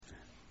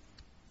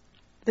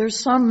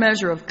There's some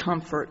measure of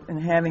comfort in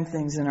having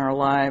things in our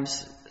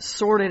lives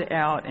sorted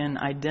out in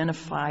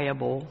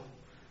identifiable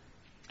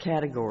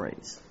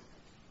categories.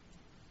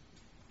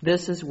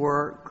 This is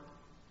work.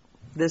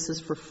 This is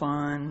for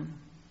fun.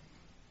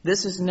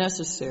 This is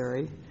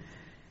necessary.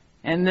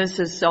 And this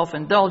is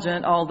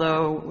self-indulgent,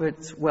 although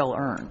it's well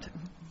earned.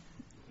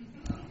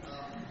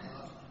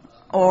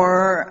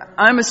 Or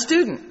I'm a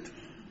student.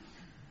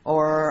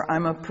 Or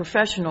I'm a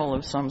professional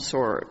of some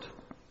sort.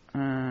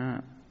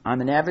 I'm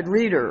an avid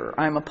reader.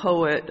 I'm a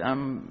poet.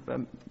 I'm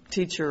a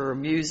teacher,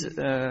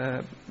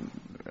 a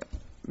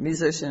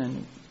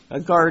musician, a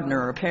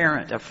gardener, a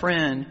parent, a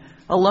friend,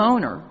 a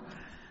loner.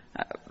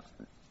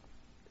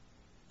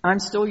 I'm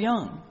still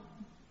young.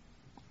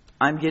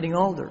 I'm getting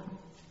older.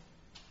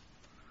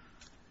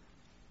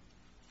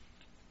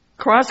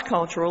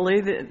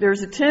 Cross-culturally,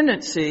 there's a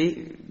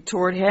tendency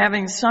toward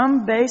having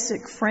some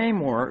basic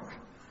framework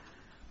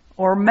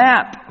or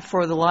map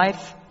for the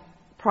life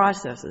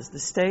processes, the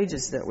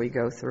stages that we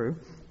go through.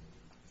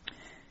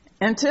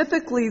 And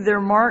typically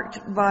they're marked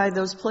by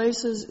those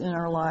places in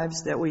our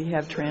lives that we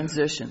have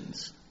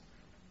transitions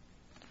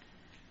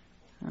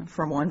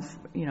from one,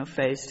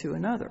 phase to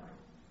another.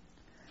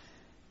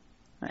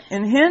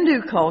 In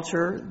Hindu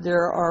culture,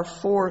 there are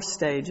 4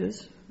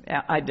 stages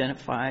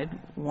identified.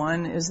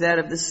 One is that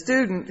of the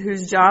student,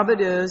 whose job it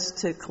is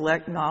to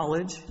collect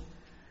knowledge,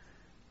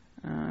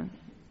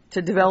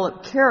 to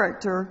develop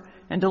character,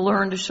 and to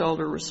learn to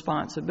shoulder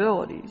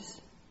responsibilities.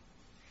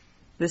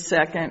 The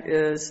second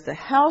is the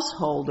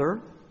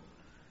householder,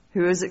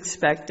 who is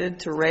expected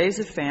to raise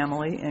a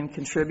family and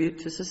contribute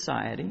to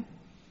society.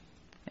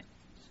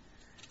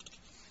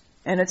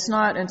 And it's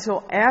not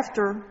until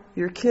after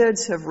your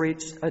kids have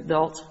reached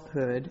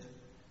adulthood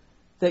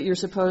that you're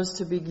supposed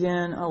to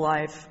begin a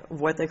life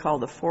of what they call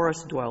the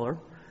forest dweller,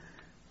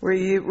 where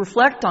you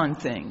reflect on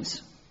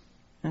things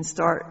and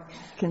start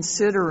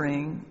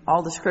considering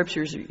all the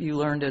scriptures you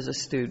learned as a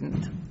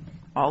student,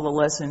 all the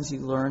lessons you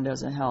learned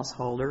as a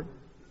householder,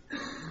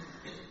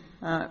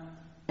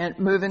 and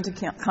move into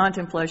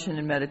contemplation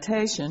and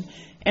meditation.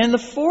 And the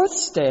 4th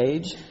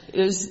stage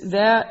is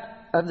that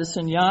of the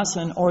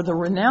sannyasin, or the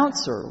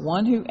renouncer,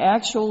 one who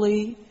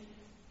actually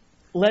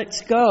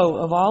lets go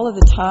of all of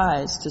the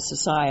ties to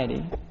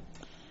society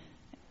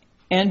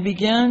and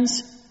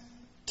begins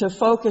to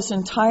focus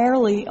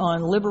entirely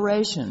on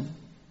liberation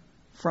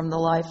from the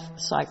life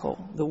cycle,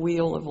 the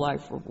wheel of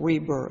life,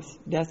 rebirth,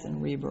 death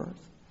and rebirth.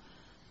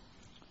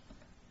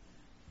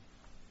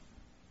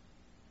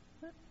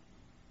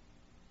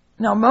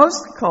 Now,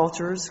 most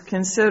cultures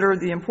consider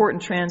the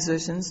important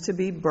transitions to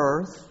be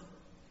birth,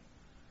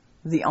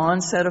 the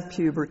onset of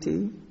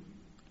puberty,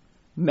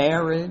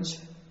 marriage,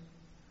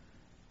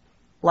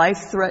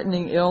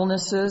 life-threatening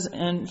illnesses,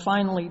 and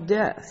finally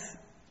death.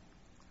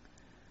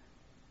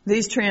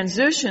 These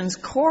transitions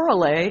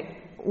correlate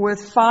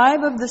with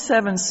 5 of the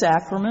 7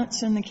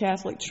 sacraments in the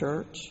Catholic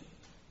Church,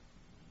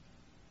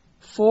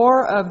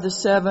 4 of the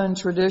 7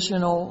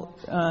 traditional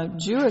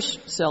Jewish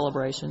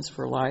celebrations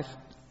for life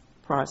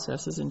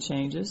processes and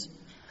changes,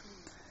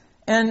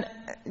 and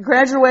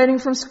graduating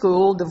from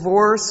school,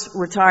 divorce,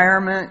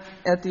 retirement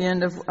at the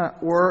end of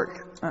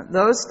work,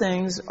 those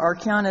things are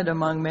counted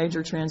among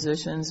major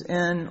transitions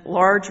in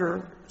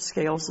larger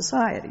scale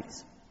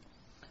societies.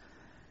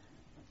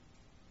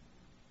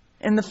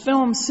 In the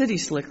film City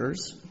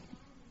Slickers,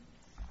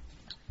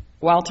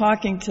 while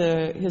talking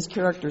to his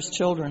character's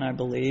children, I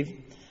believe,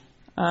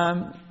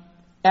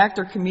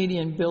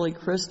 actor-comedian Billy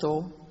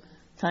Crystal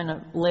kind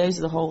of lays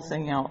the whole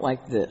thing out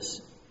like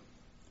this.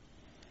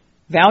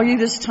 Value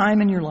this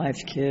time in your life,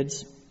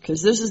 kids,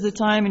 because this is the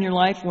time in your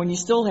life when you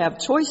still have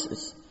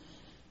choices.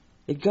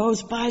 It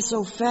goes by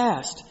so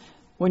fast.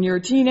 When you're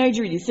a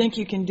teenager, you think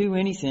you can do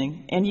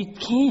anything, and you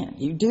can't.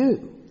 You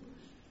do.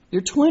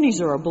 Your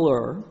 20s are a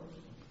blur.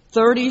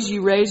 30s,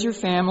 you raise your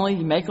family,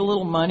 you make a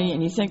little money,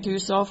 and you think to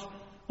yourself,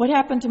 what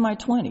happened to my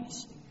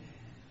 20s?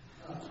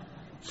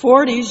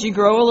 40s, you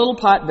grow a little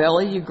pot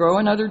belly, you grow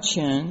another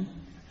chin,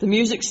 the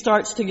music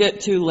starts to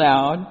get too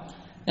loud,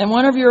 and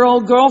one of your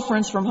old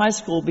girlfriends from high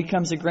school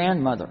becomes a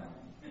grandmother.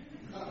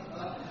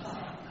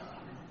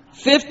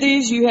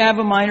 50s, you have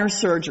a minor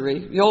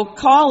surgery. You'll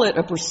call it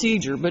a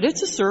procedure, but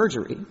it's a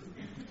surgery.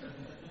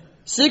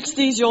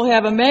 60s, you'll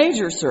have a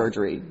major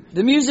surgery.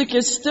 The music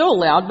is still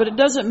loud, but it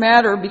doesn't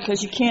matter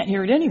because you can't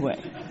hear it anyway.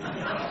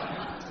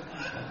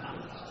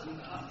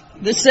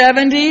 The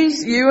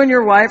 70s, you and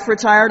your wife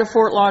retire to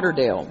Fort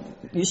Lauderdale.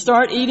 You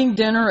start eating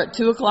dinner at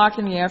 2 o'clock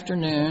in the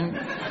afternoon.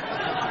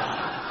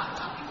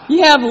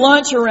 You have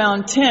lunch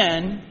around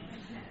 10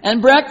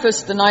 and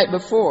breakfast the night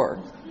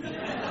before.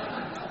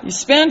 You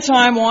spend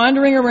time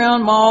wandering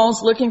around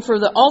malls looking for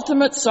the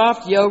ultimate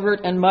soft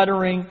yogurt and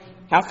muttering,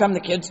 how come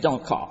the kids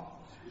don't call?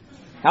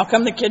 How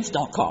come the kids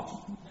don't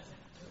call?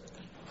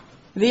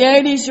 The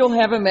 80s, you'll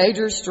have a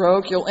major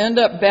stroke. You'll end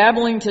up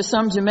babbling to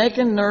some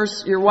Jamaican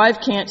nurse your wife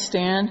can't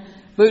stand,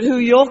 but who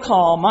you'll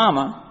call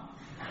Mama.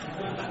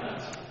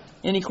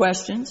 Any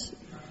questions?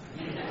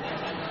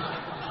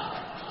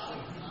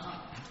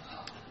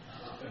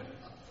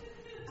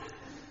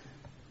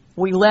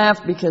 We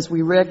laugh because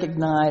we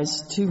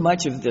recognize too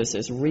much of this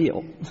as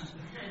real.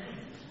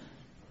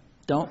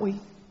 Don't we?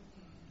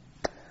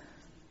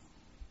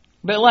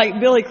 But like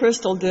Billy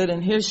Crystal did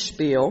in his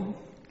spiel,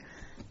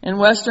 in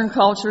Western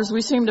cultures,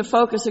 we seem to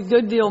focus a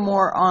good deal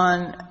more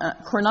on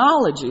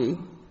chronology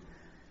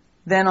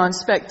than on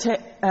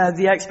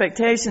the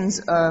expectations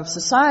of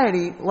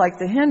society like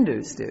the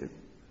Hindus do.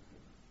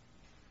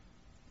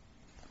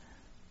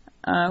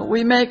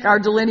 We make our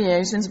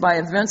delineations by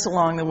events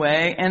along the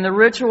way and the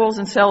rituals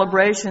and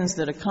celebrations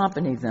that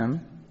accompany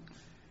them,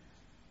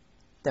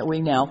 that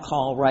we now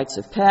call rites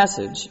of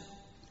passage.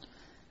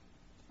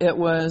 It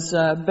was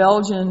a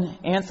Belgian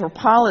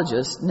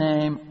anthropologist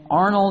named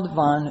Arnold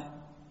van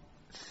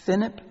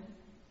Gennep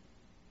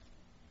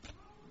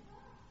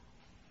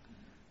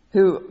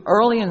who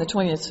early in the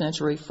 20th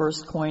century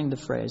first coined the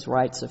phrase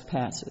rites of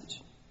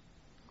passage.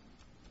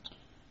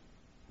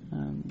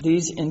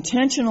 These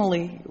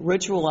intentionally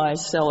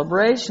ritualized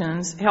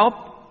celebrations help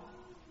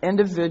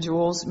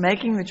individuals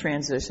making the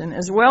transition,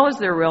 as well as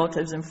their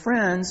relatives and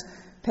friends,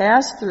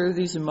 pass through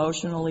these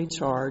emotionally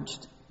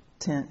charged,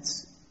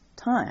 tense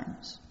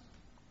times.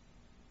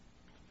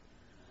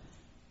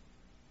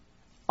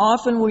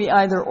 Often we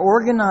either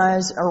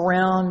organize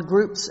around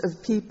groups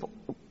of people,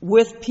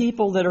 with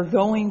people that are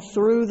going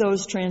through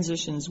those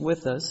transitions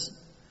with us,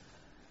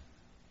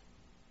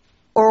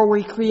 or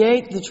we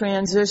create the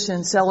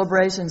transition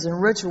celebrations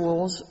and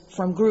rituals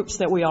from groups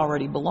that we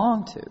already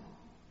belong to.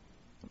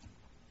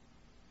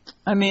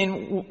 I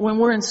mean, when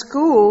we're in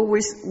school,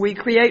 we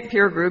create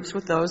peer groups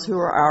with those who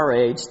are our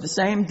age, the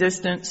same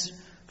distance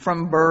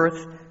from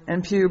birth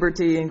and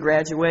puberty and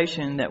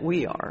graduation that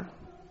we are.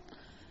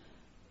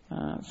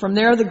 From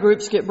there, the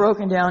groups get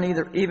broken down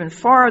even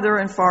farther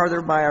and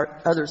farther by our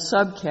other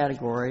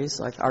subcategories,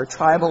 like our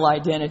tribal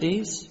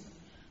identities,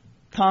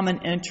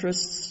 common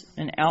interests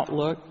and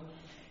outlook,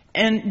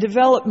 and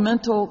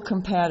developmental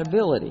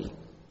compatibility.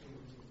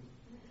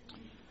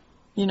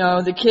 You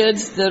know, the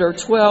kids that are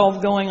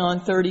 12 going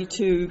on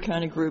 32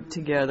 kind of group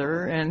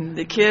together, and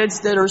the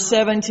kids that are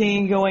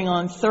 17 going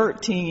on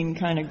 13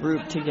 kind of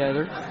group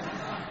together,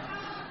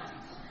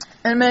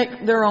 and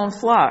make their own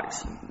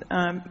flocks.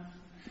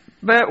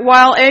 But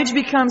while age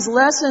becomes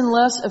less and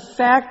less a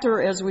factor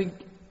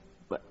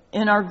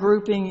in our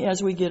grouping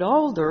as we get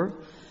older,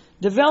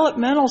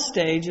 developmental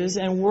stages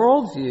and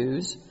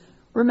worldviews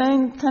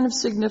remain kind of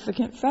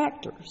significant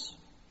factors.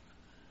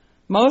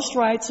 Most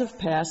rites of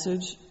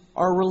passage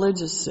are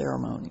religious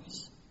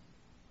ceremonies.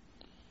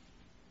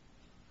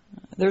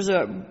 There's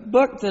a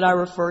book that I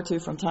refer to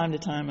from time to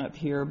time up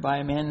here by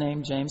a man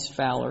named James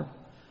Fowler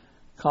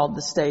called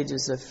The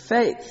Stages of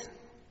Faith.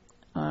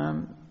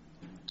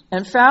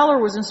 And Fowler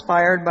was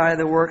inspired by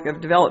the work of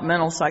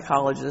developmental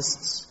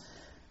psychologists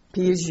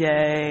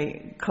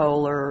Piaget,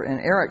 Kohler, and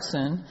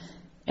Erikson,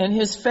 and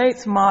his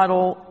faith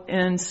model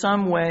in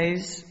some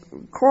ways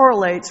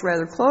correlates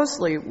rather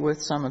closely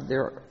with some of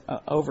their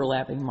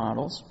overlapping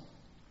models,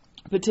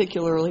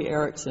 particularly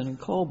Erikson and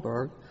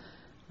Kohlberg.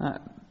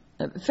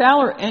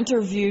 Fowler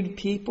interviewed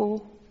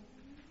people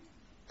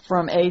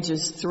from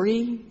ages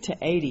 3 to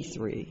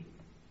 83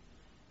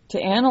 to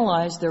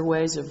analyze their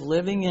ways of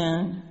living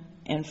in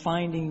and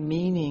finding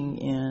meaning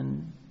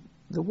in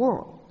the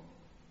world.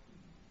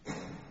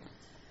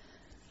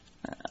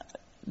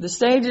 The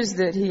stages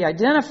that he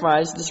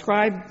identifies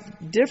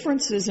describe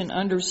differences in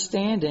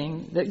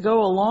understanding that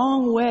go a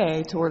long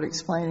way toward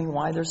explaining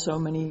why there's so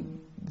many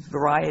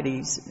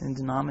varieties in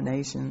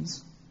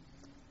denominations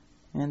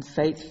and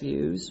faith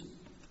views.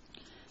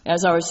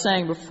 As I was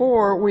saying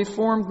before, we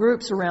form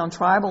groups around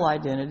tribal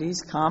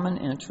identities, common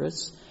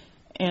interests,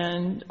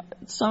 and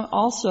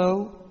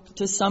also,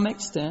 to some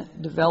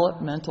extent,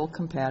 developmental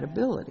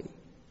compatibility.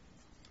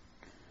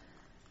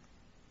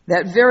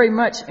 That very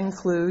much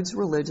includes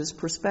religious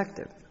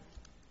perspective.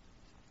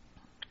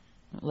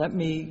 Let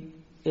me,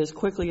 as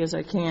quickly as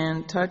I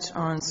can, touch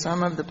on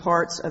some of the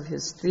parts of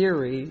his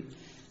theory.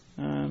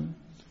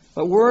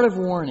 But word of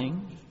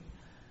warning,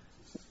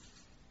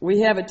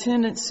 we have a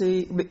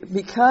tendency,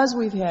 because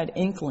we've had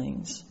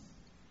inklings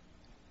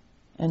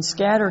and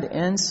scattered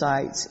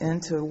insights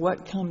into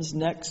what comes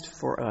next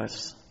for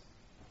us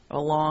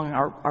along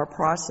our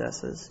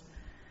processes,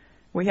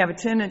 we have a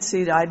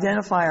tendency to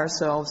identify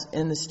ourselves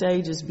in the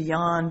stages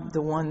beyond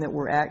the one that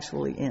we're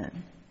actually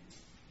in.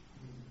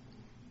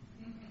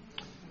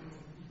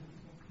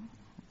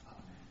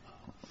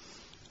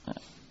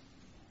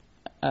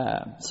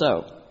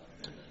 So,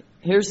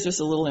 here's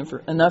just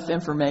enough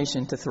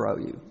information to throw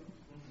you.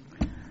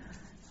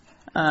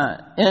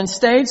 In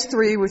stage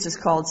 3, which is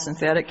called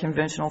synthetic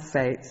conventional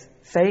faith,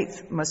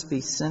 faith must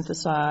be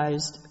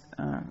synthesized.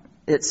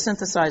 It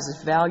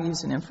synthesizes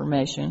values and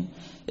information.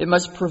 It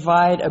must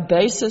provide a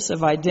basis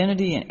of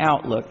identity and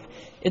outlook.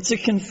 It's a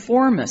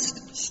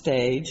conformist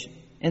stage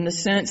in the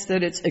sense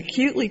that it's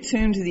acutely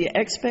tuned to the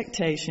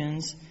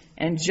expectations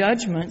and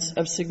judgments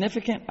of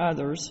significant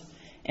others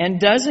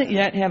and doesn't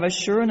yet have a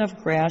sure enough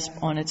grasp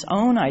on its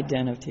own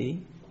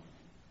identity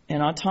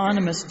and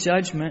autonomous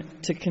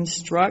judgment to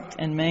construct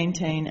and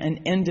maintain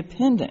an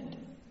independent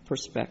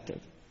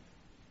perspective.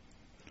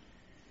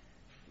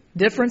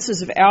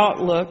 Differences of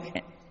outlook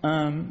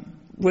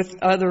with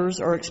others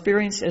are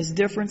experienced as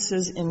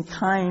differences in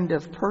kind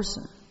of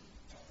person.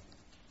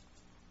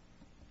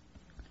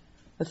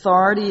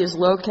 Authority is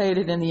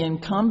located in the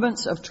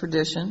incumbents of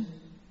tradition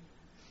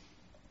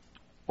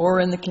or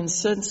in the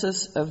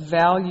consensus of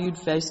valued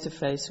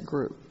face-to-face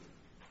group.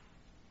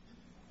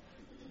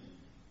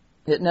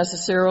 It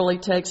necessarily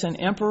takes an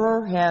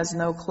emperor has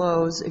no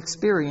clothes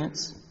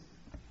experience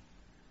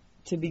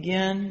to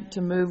begin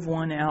to move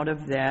one out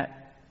of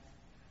that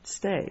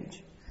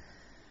stage.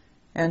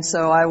 And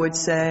so I would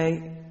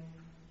say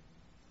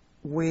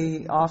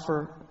we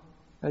offer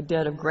a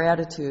debt of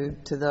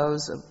gratitude to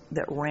those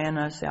that ran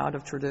us out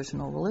of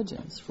traditional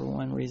religions for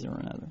one reason or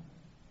another.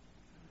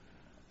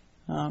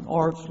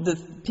 Or the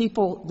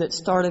people that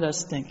started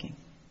us thinking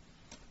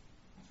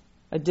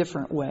a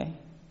different way.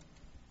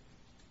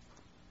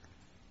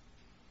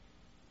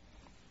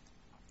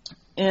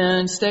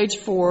 In stage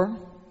 4,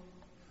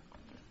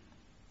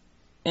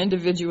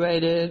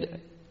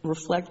 individuated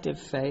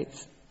reflective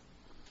faith.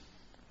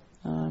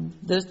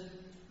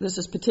 This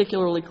is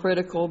particularly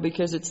critical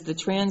because it's the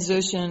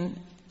transition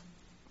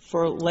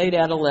for late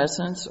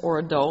adolescents or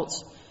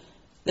adults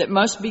that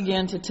must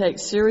begin to take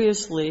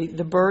seriously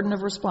the burden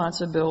of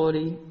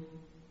responsibility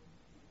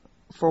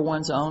for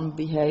one's own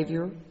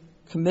behavior,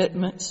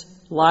 commitments,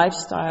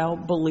 lifestyle,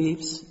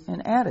 beliefs,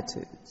 and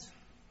attitudes.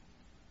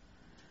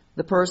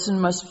 The person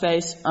must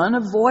face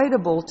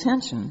unavoidable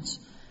tensions,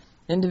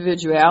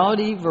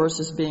 individuality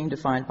versus being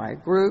defined by a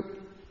group,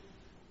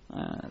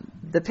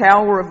 the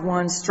power of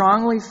one's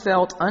strongly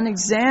felt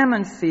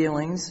unexamined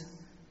feelings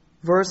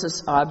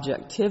versus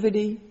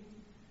objectivity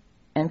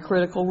and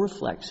critical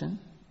reflection,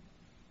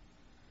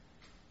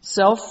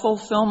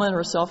 self-fulfillment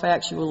or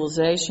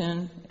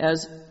self-actualization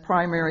as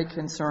primary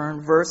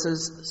concern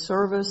versus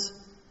service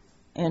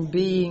and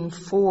being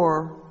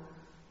for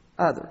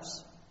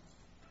others.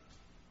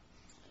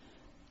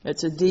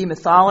 It's a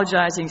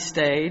demythologizing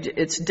stage.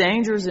 Its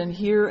dangers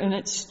inhere in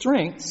its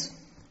strengths.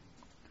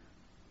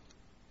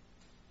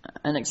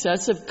 An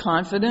excessive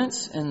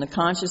confidence in the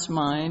conscious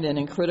mind and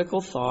in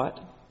critical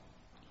thought,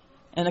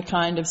 and a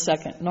kind of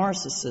second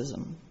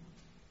narcissism.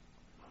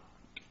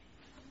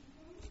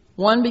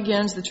 One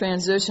begins the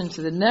transition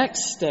to the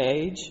next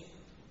stage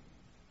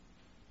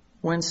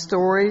when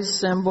stories,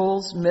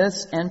 symbols,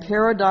 myths, and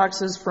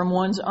paradoxes from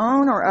one's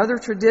own or other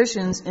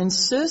traditions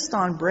insist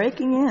on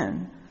breaking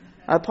in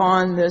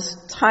upon this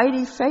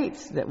tidy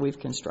faith that we've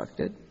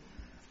constructed.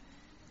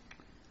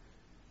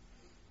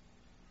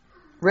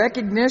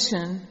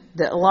 Recognition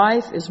that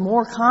life is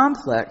more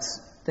complex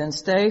than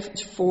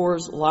stage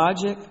 4's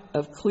logic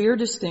of clear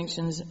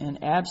distinctions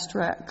and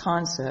abstract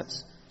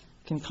concepts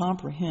can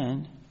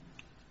comprehend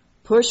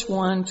push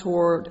one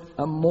toward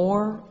a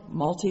more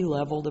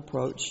multi-leveled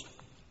approach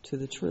to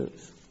the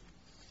truth.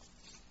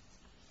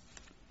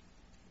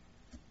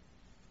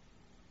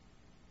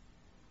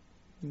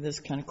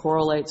 This kind of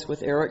correlates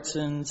with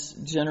Erickson's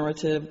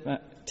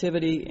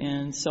generativity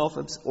and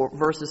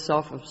versus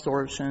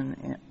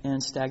self-absorption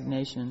and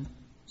stagnation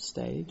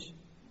stage.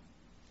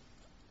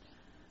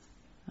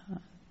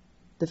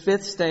 The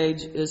 5th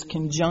stage is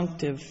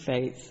conjunctive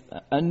faith,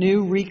 a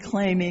new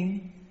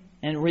reclaiming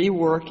and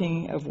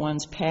reworking of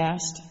one's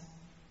past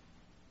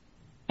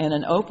and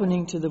an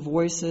opening to the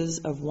voices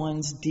of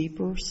one's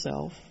deeper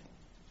self.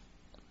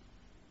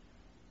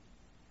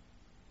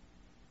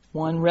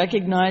 One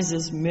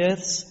recognizes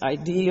myths,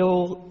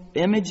 ideal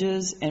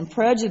images, and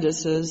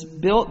prejudices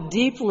built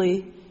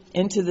deeply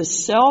into the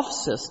self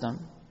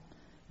system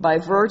by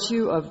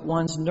virtue of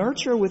one's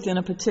nurture within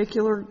a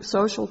particular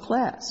social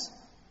class,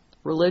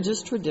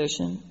 religious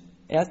tradition,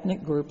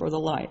 ethnic group, or the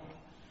like.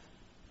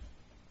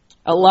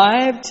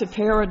 Alive to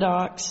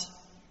paradox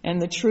and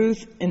the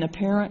truth in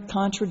apparent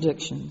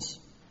contradictions,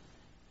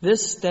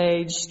 this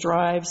stage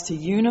strives to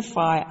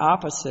unify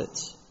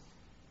opposites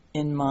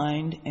in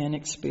mind and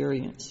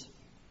experience.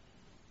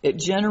 It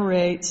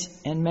generates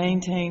and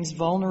maintains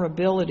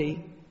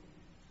vulnerability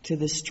to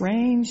the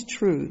strange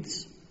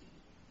truths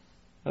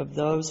of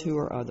those who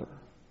are other.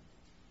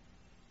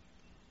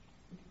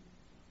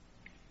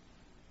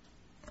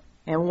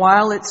 And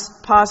while it's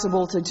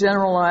possible to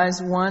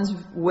generalize one's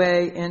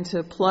way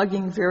into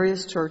plugging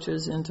various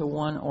churches into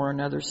one or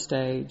another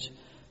stage,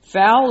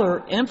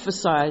 Fowler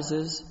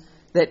emphasizes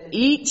that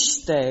each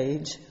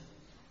stage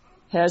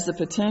has the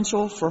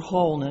potential for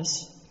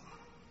wholeness,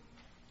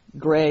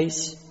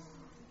 grace,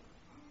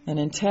 and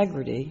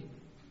integrity,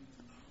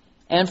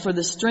 and for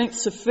the strength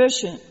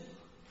sufficient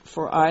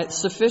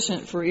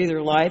for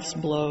either life's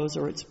blows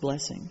or its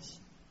blessings.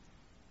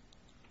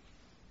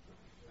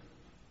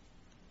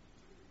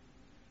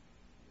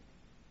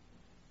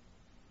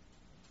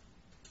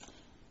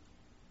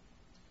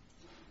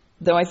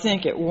 Though I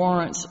think it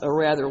warrants a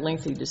rather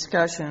lengthy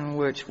discussion,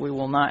 which we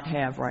will not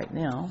have right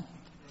now.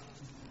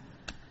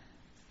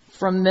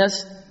 From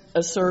this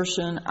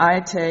assertion,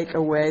 I take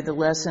away the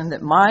lesson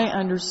that my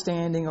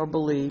understanding or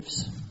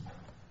beliefs,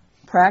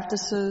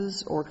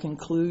 practices or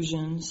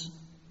conclusions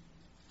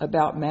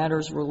about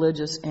matters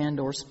religious and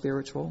or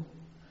spiritual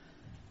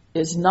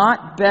is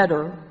not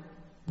better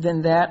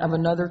than that of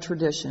another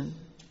tradition,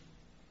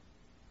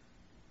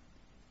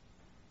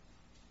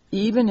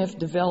 even if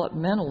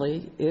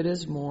developmentally it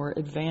is more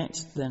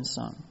advanced than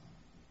some.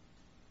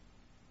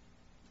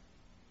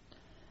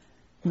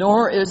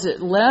 Nor is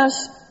it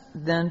less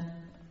than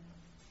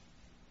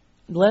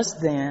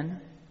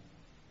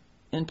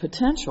in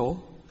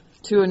potential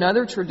to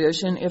another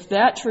tradition if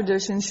that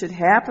tradition should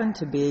happen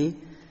to be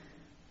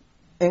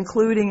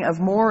including of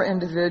more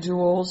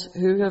individuals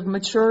who have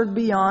matured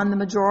beyond the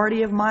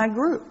majority of my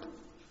group.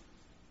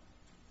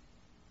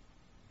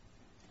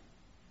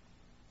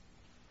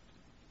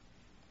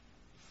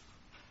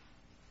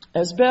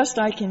 As best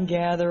I can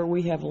gather,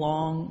 we have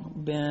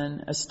long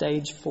been a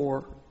stage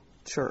 4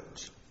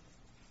 church.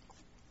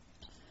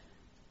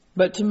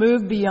 But to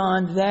move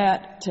beyond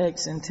that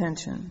takes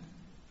intention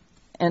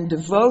and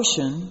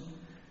devotion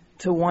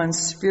to one's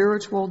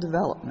spiritual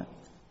development.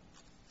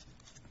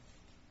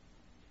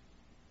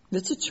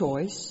 It's a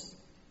choice.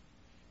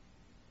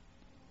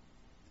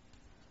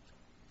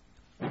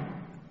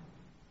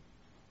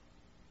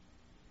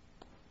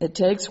 It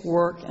takes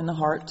work in the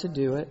heart to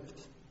do it.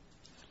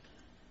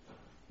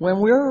 When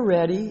we're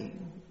ready,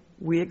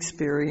 we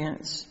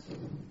experience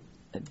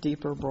a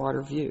deeper,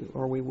 broader view,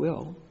 or we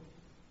will.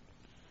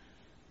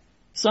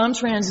 Some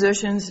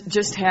transitions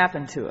just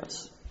happen to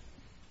us.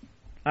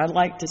 I'd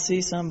like to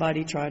see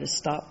somebody try to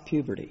stop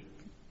puberty.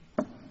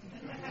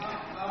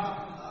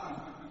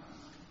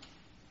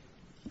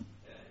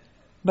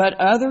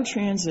 But other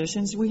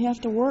transitions we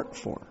have to work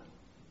for.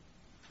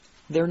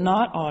 They're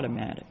not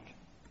automatic.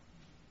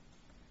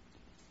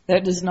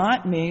 That does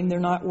not mean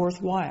they're not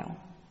worthwhile.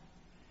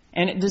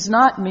 And it does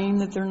not mean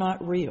that they're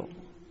not real.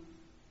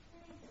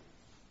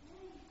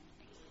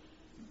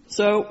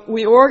 So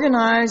we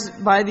organize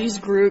by these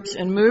groups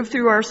and move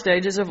through our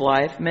stages of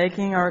life,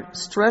 making our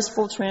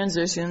stressful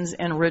transitions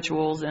and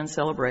rituals and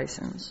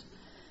celebrations.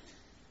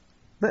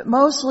 But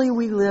mostly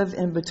we live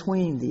in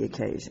between the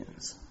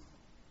occasions.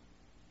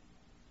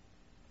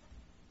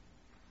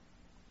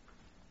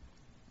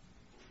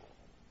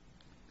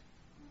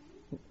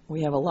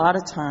 We have a lot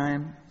of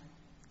time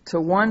to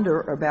wonder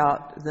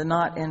about the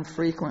not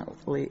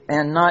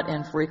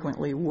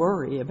infrequently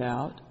worry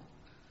about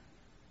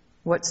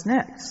what's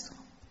next.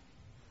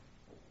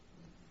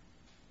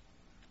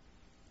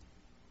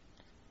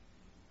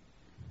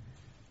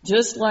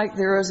 Just like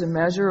there is a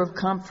measure of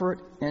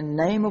comfort in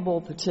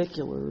nameable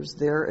particulars,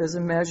 there is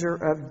a measure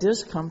of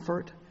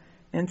discomfort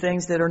in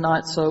things that are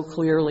not so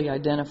clearly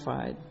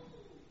identified.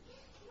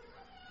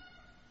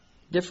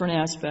 Different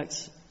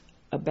aspects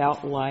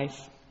about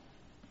life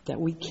that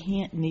we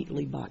can't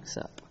neatly box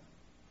up.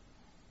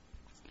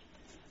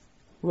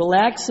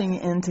 Relaxing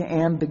into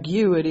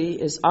ambiguity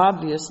is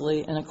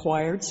obviously an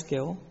acquired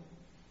skill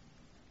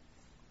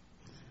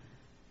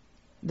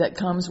that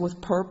comes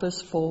with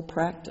purposeful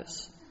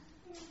practice.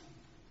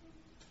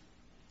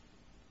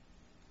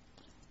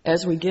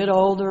 As we get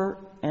older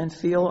and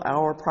feel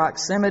our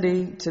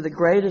proximity to the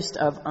greatest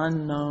of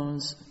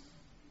unknowns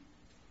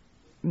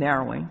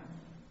narrowing,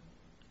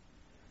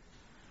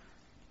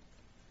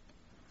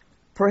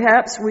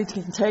 perhaps we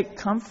can take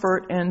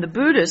comfort in the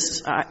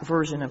Buddhist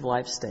version of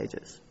life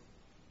stages.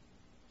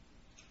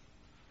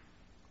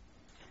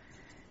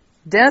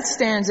 Death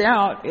stands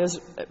out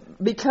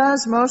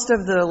because most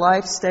of the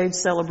life stage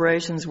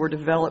celebrations were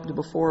developed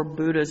before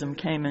Buddhism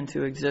came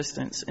into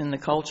existence in the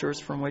cultures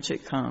from which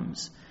it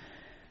comes.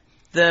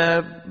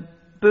 The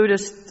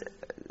Buddhist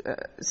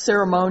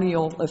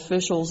ceremonial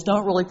officials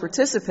don't really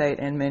participate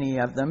in many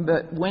of them,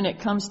 but when it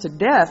comes to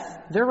death,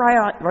 they're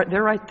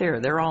right there.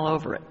 They're all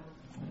over it.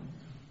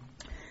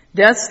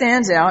 Death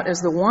stands out as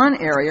the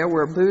one area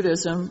where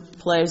Buddhism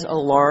plays a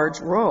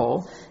large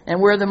role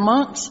and where the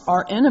monks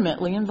are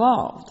intimately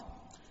involved.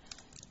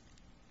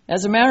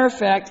 As a matter of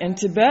fact, in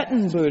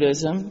Tibetan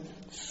Buddhism,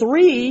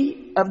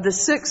 3 of the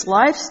 6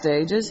 life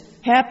stages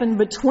happen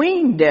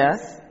between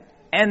death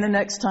and the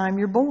next time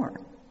you're born.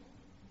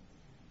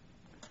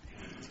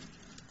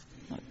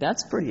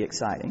 That's pretty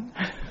exciting.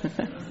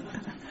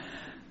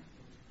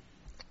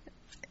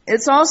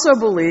 It's also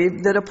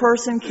believed that a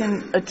person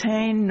can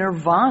attain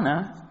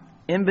nirvana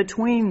in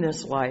between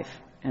this life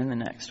and the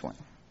next one.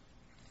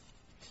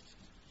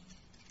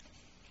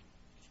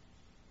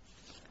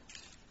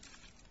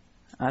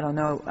 I don't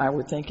know, I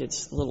would think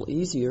it's a little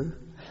easier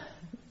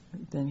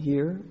than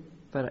here,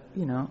 but,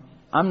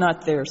 I'm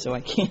not there, so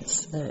I can't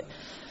say.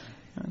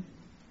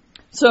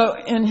 So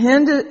in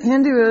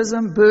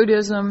Hinduism,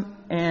 Buddhism,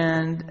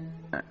 and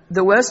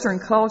the Western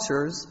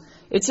cultures,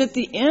 it's at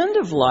the end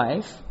of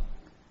life,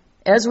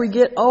 as we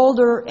get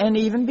older and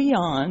even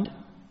beyond,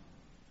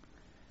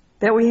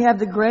 that we have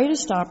the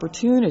greatest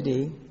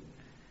opportunity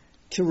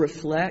to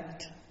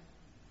reflect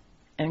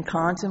and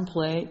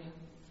contemplate,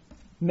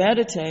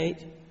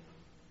 meditate,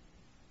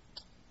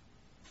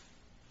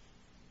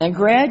 and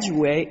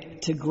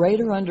graduate to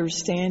greater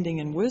understanding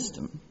and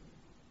wisdom,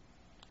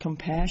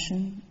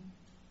 compassion,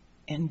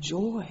 and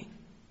joy.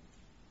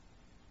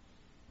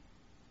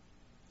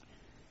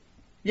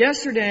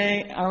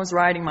 Yesterday, I was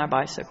riding my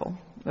bicycle,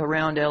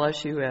 around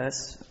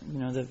LSUS,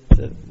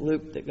 the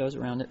loop that goes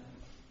around it.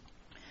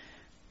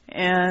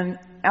 And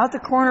out the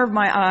corner of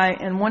my eye,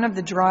 in one of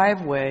the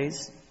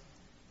driveways,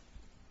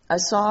 I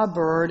saw a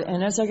bird,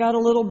 and as I got a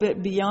little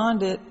bit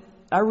beyond it,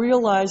 I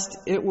realized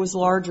it was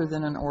larger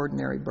than an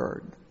ordinary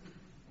bird.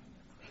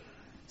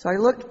 So I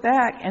looked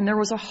back, and there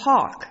was a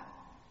hawk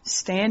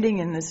standing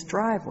in this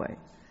driveway.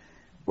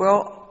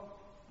 Well,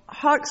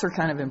 hawks are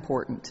kind of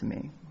important to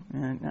me,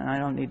 and I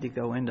don't need to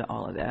go into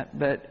all of that.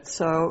 But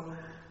so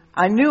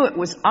I knew it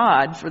was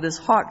odd for this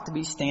hawk to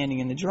be standing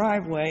in the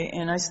driveway,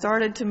 and I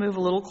started to move a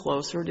little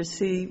closer to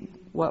see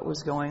what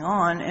was going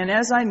on. And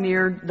as I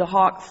neared, the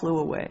hawk flew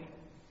away.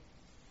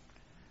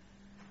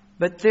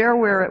 But there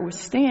where it was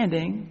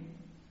standing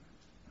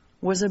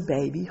was a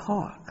baby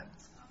hawk.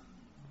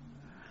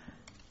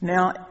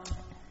 Now,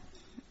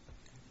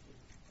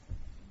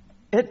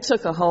 it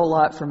took a whole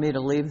lot for me to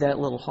leave that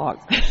little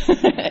hawk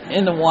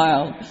in the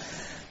wild.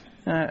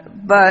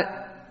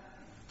 But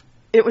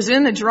it was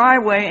in the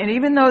driveway, and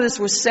even though this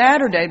was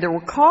Saturday, there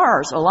were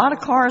a lot of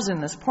cars in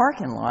this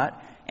parking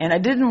lot, and I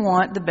didn't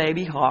want the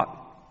baby hawk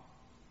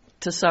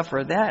to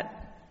suffer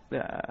that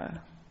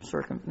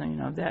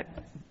that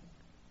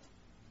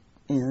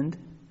end.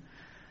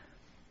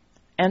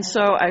 And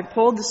so I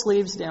pulled the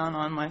sleeves down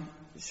on my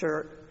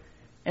shirt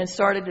and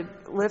started to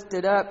lift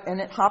it up, and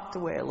it hopped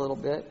away a little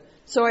bit.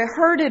 So I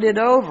herded it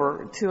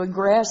over to a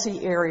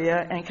grassy area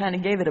and kind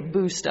of gave it a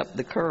boost up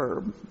the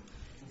curb.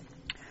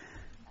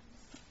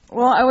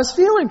 Well, I was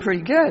feeling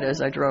pretty good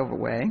as I drove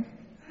away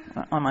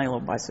on my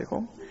little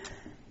bicycle.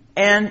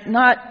 And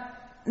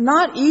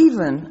not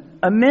even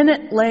a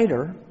minute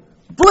later,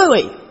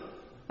 bluey,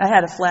 I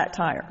had a flat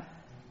tire.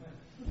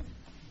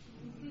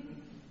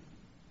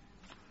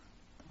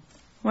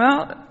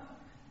 Well,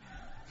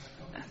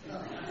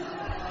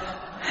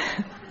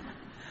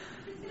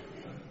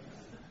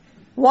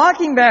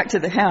 walking back to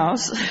the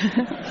house,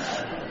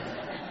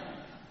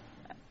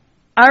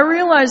 I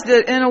realized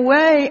that in a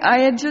way I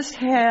had just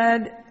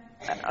had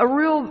a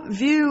real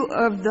view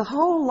of the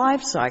whole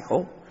life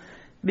cycle,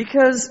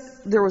 because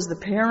there was the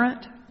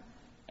parent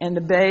and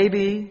the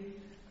baby,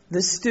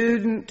 the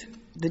student,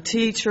 the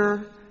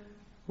teacher,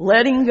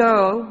 letting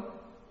go,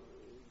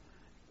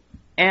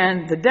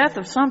 and the death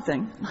of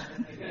something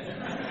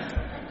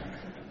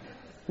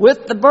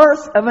with the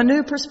birth of a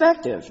new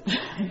perspective.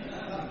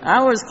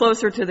 I was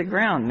closer to the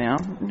ground now.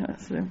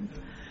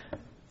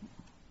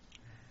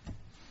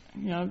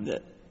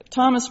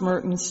 Thomas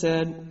Merton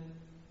said,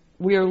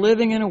 "We are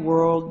living in a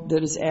world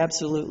that is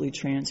absolutely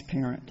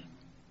transparent,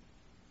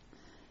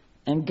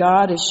 and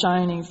God is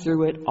shining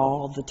through it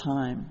all the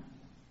time.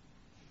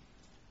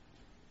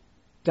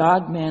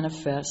 God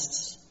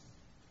manifests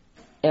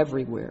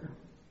everywhere,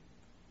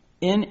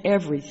 in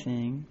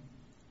everything,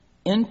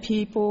 in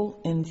people,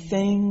 in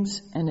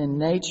things, and in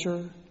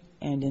nature,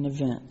 and in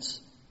events.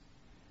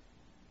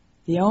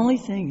 The only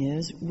thing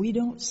is, we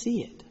don't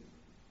see it.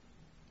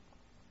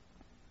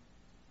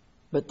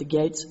 But the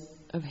gate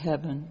of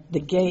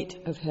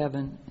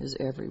heaven is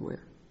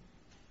everywhere."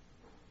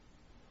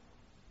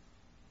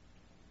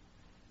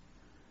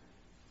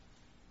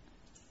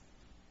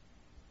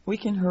 We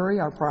can hurry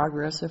our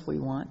progress if we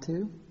want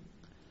to.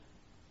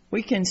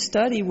 We can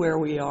study where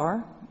we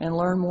are and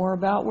learn more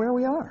about where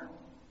we are.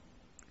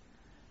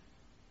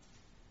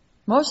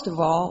 Most of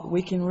all,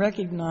 we can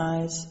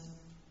recognize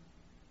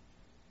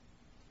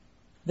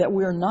that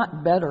we are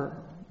not better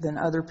than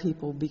other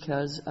people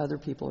because other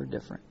people are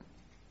different.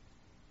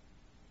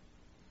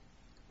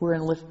 We're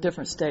in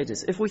different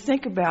stages. If we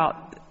think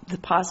about the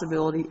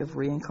possibility of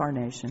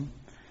reincarnation,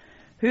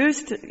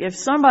 if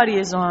somebody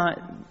is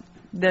on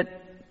that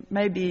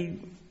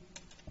maybe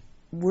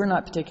we're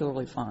not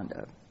particularly fond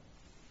of,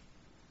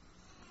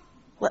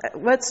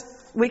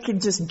 we could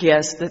just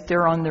guess that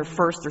they're on their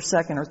first or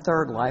second or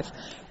third life.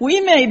 We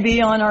may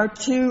be on our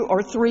 2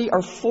 or 3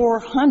 or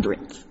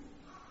 400th.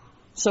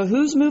 So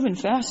who's moving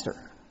faster?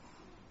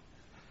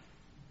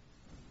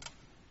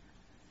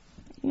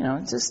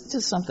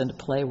 Just something to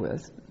play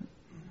with.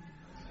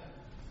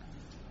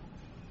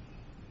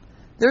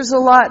 There's a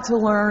lot to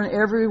learn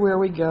everywhere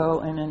we go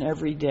and in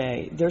every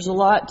day. There's a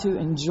lot to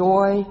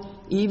enjoy,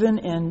 even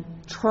in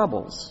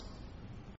troubles.